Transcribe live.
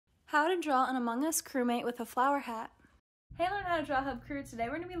How to draw an Among Us crewmate with a flower hat. Hey, Learn How to Draw Hub crew. Today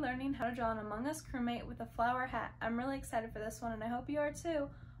we're going to be learning how to draw an Among Us crewmate with a flower hat. I'm really excited for this one and I hope you are too.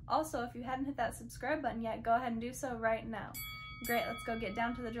 Also, if you hadn't hit that subscribe button yet, go ahead and do so right now. Great, let's go get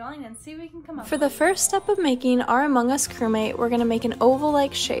down to the drawing and see what we can come up with. For the first step of making our Among Us crewmate, we're going to make an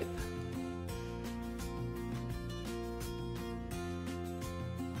oval-like shape.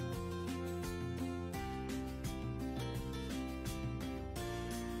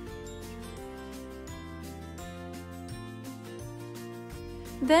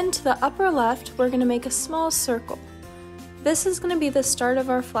 Then to the upper left, we're going to make a small circle. This is going to be the start of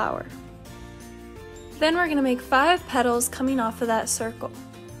our flower. Then we're going to make 5 petals coming off of that circle.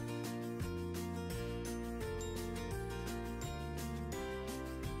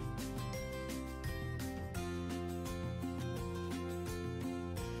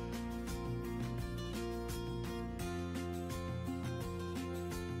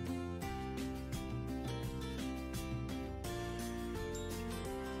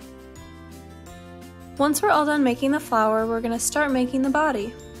 Once we're all done making the flower, we're going to start making the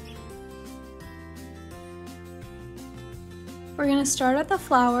body. We're going to start at the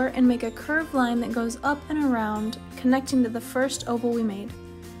flower and make a curved line that goes up and around, connecting to the first oval we made.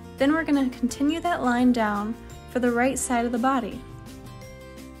 Then we're going to continue that line down for the right side of the body.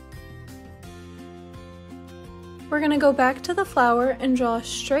 We're going to go back to the flower and draw a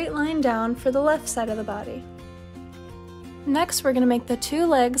straight line down for the left side of the body. Next, we're going to make the 2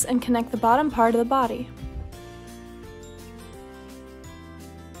 legs and connect the bottom part of the body.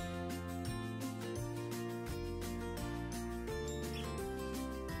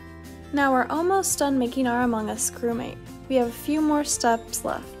 Now we're almost done making our Among Us crewmate. We have a few more steps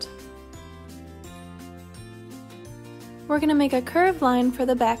left. We're going to make a curved line for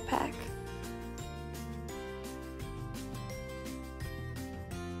the backpack.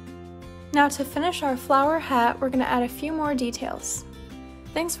 Now to finish our flower hat, we're going to add a few more details.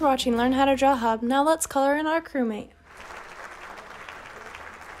 Thanks for watching Learn How to Draw Hub. Now let's color in our crewmate.